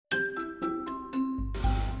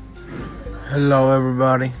Hello,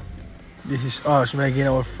 everybody. This is us making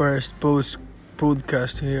our first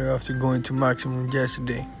podcast here after going to Maximum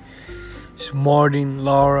yesterday. It's Martin,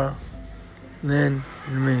 Laura, Lynn,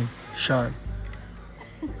 and me, Sean.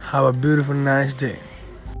 Have a beautiful, nice day.